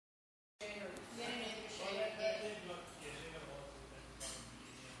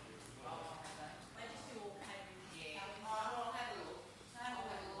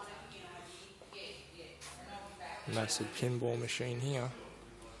massive pinball machine here.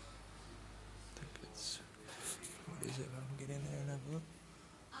 I think it's, what is it? I can get in there and have a look.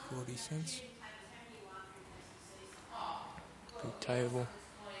 40 cents. Big table.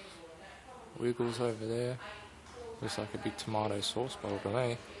 Wiggles over there. Looks like a big tomato sauce bottle to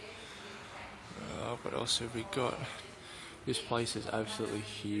me. What else have we got? This place is absolutely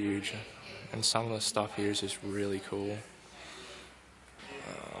huge, and some of the stuff here is just really cool.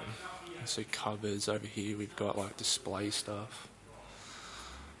 So cupboards over here, we've got like display stuff.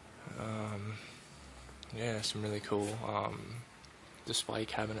 Yeah, some really cool display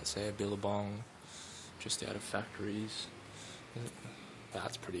cabinets there, Billabong, just out of factories.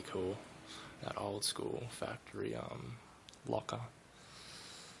 That's pretty cool. That old school factory locker.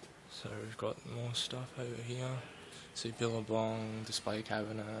 So we've got more stuff over here. See Billabong, display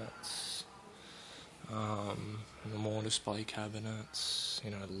cabinets, more display cabinets,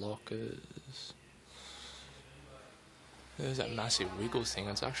 you know, lockers. There's that massive Wiggles thing.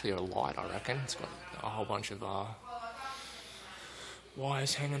 It's actually a light, I reckon. It's got a whole bunch of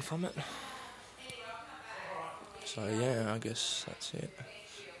wires hanging from it. So yeah, I guess that's it.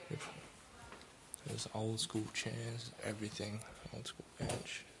 There's old school chairs, everything. Old school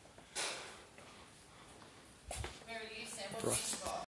bench. Right.